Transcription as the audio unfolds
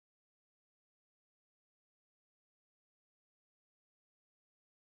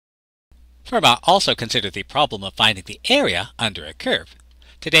Fermat also considered the problem of finding the area under a curve.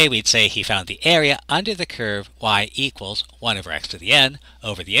 Today we'd say he found the area under the curve y equals 1 over x to the n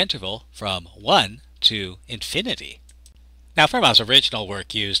over the interval from 1 to infinity. Now Fermat's original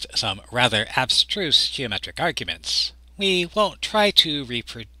work used some rather abstruse geometric arguments. We won't try to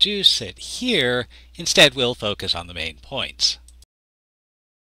reproduce it here, instead we'll focus on the main points.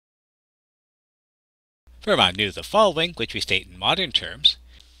 Fermat knew the following, which we state in modern terms.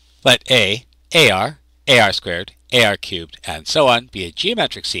 Let A, AR, AR squared, AR cubed, and so on be a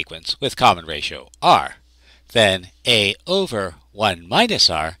geometric sequence with common ratio R. Then A over 1 minus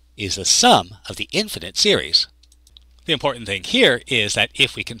R is the sum of the infinite series. The important thing here is that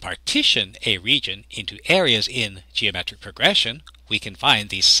if we can partition a region into areas in geometric progression, we can find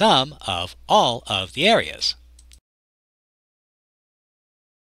the sum of all of the areas.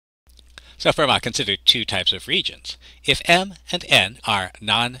 So Fermat considered two types of regions. If m and n are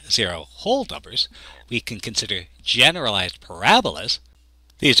non-zero whole numbers, we can consider generalized parabolas.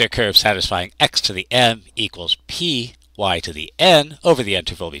 These are curves satisfying x to the m equals p y to the n over the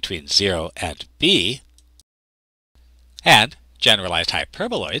interval between 0 and b. And generalized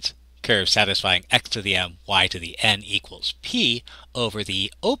hyperboloids, curves satisfying x to the m y to the n equals p over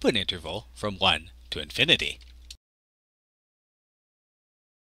the open interval from 1 to infinity.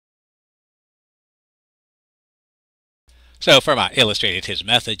 So Fermat illustrated his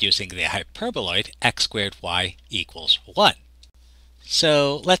method using the hyperboloid x squared y equals 1.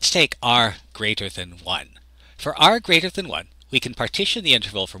 So let's take r greater than 1. For r greater than 1, we can partition the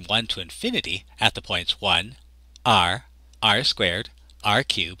interval from 1 to infinity at the points 1, r, r squared, r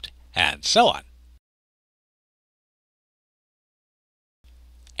cubed, and so on.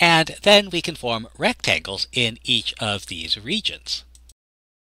 And then we can form rectangles in each of these regions.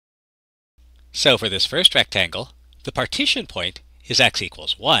 So for this first rectangle, the partition point is x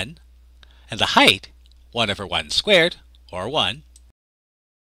equals 1, and the height 1 over 1 squared, or 1.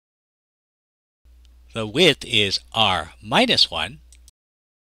 The width is r minus 1,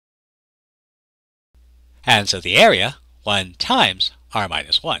 and so the area 1 times r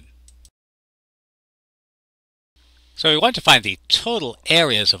minus 1. So we want to find the total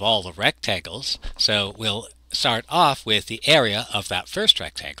areas of all the rectangles, so we'll start off with the area of that first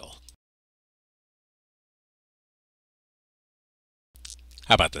rectangle.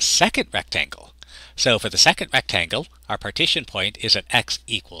 How about the second rectangle? So for the second rectangle, our partition point is at x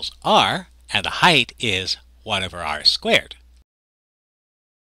equals r, and the height is 1 over r squared.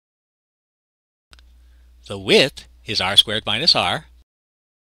 The width is r squared minus r,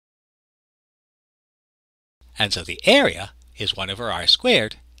 and so the area is 1 over r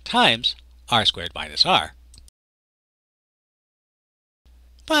squared times r squared minus r.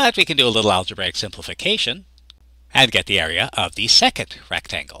 But we can do a little algebraic simplification and get the area of the second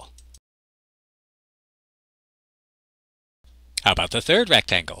rectangle. How about the third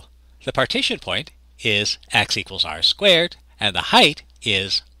rectangle? The partition point is x equals r squared, and the height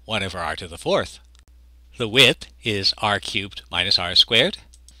is 1 over r to the fourth. The width is r cubed minus r squared.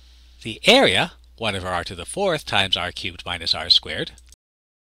 The area, 1 over r to the fourth times r cubed minus r squared,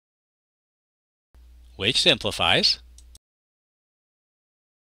 which simplifies,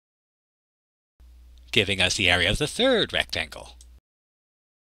 giving us the area of the third rectangle.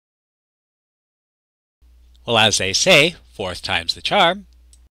 Well, as they say, fourth time's the charm.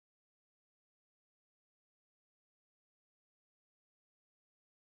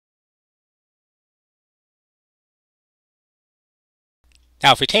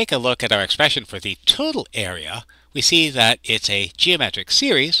 Now, if we take a look at our expression for the total area, we see that it's a geometric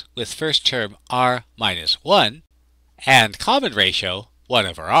series with first term r minus 1 and common ratio 1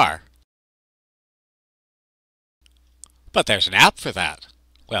 over r. But there's an app for that.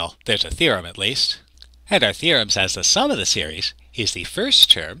 Well, there's a theorem at least. And our theorem says the sum of the series is the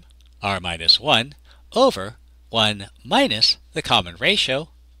first term, r minus 1, over 1 minus the common ratio,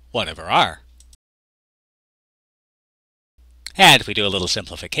 1 over r. And if we do a little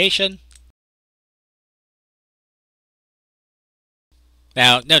simplification,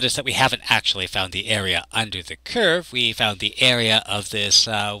 now notice that we haven't actually found the area under the curve. We found the area of this,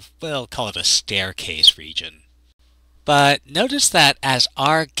 we'll call it a staircase region. But notice that as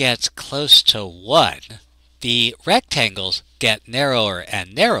r gets close to 1, the rectangles get narrower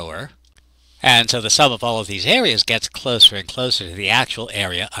and narrower, and so the sum of all of these areas gets closer and closer to the actual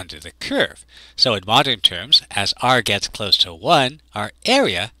area under the curve. So in modern terms, as r gets close to 1, our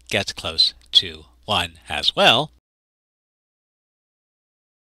area gets close to 1 as well.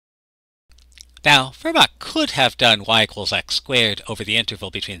 Now, Fermat could have done y equals x squared over the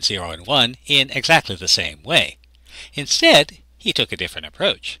interval between 0 and 1 in exactly the same way. Instead, he took a different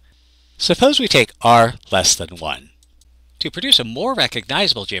approach. Suppose we take r less than 1. To produce a more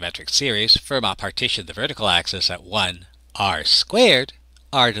recognizable geometric series, Fermat partitioned the vertical axis at 1 r squared,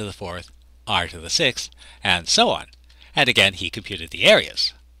 r to the fourth, r to the sixth, and so on. And again, he computed the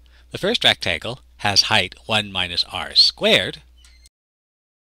areas. The first rectangle has height 1 minus r squared,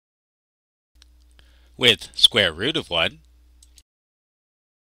 width square root of 1,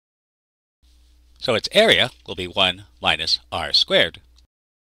 so its area will be 1 minus r squared.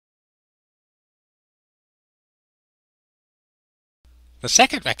 The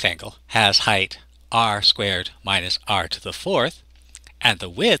second rectangle has height r squared minus r to the fourth, and the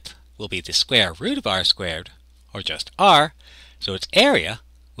width will be the square root of r squared, or just r, so its area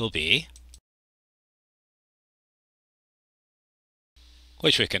will be,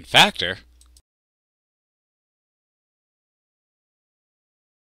 which we can factor,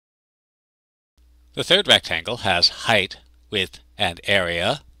 the third rectangle has height, width, and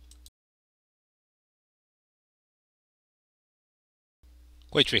area,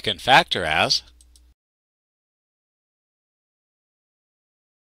 which we can factor as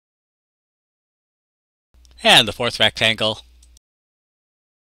and the fourth rectangle,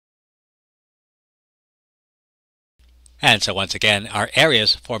 and so once again our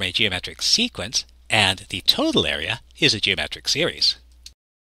areas form a geometric sequence and the total area is a geometric series.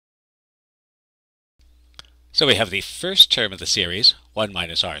 So we have the first term of the series, 1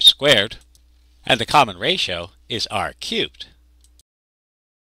 minus r squared, and the common ratio is r cubed.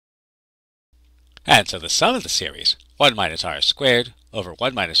 And so the sum of the series, 1 minus r squared over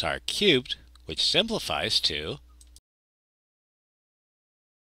 1 minus r cubed, which simplifies to,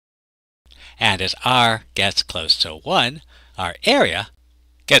 and as r gets close to 1, our area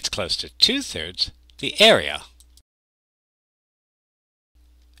gets close to 2/3 the area.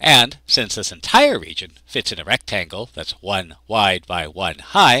 And since this entire region fits in a rectangle that's 1 wide by 1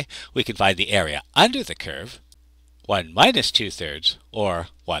 high, we can find the area under the curve, 1 minus 2/3, or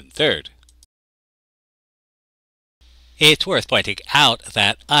 1/3. It's worth pointing out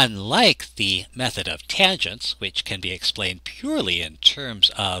that unlike the method of tangents, which can be explained purely in terms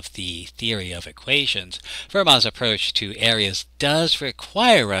of the theory of equations, Fermat's approach to areas does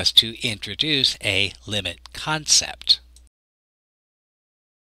require us to introduce a limit concept.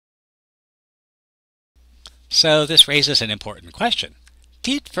 So this raises an important question.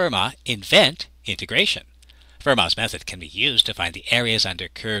 Did Fermat invent integration? Fermat's method can be used to find the areas under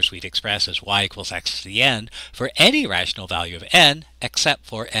curves we'd express as y equals x to the n for any rational value of n except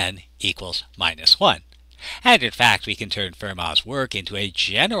for n equals minus 1. And in fact, we can turn Fermat's work into a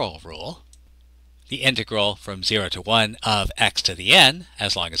general rule. The integral from 0 to 1 of x to the n,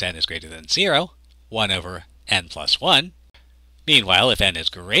 as long as n is greater than 0, 1 over n plus 1. Meanwhile, if n is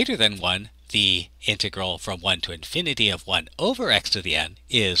greater than 1, the integral from 1 to infinity of 1 over x to the n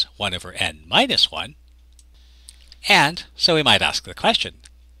is 1 over n minus 1. And so we might ask the question,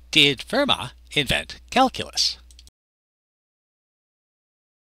 did Fermat invent calculus?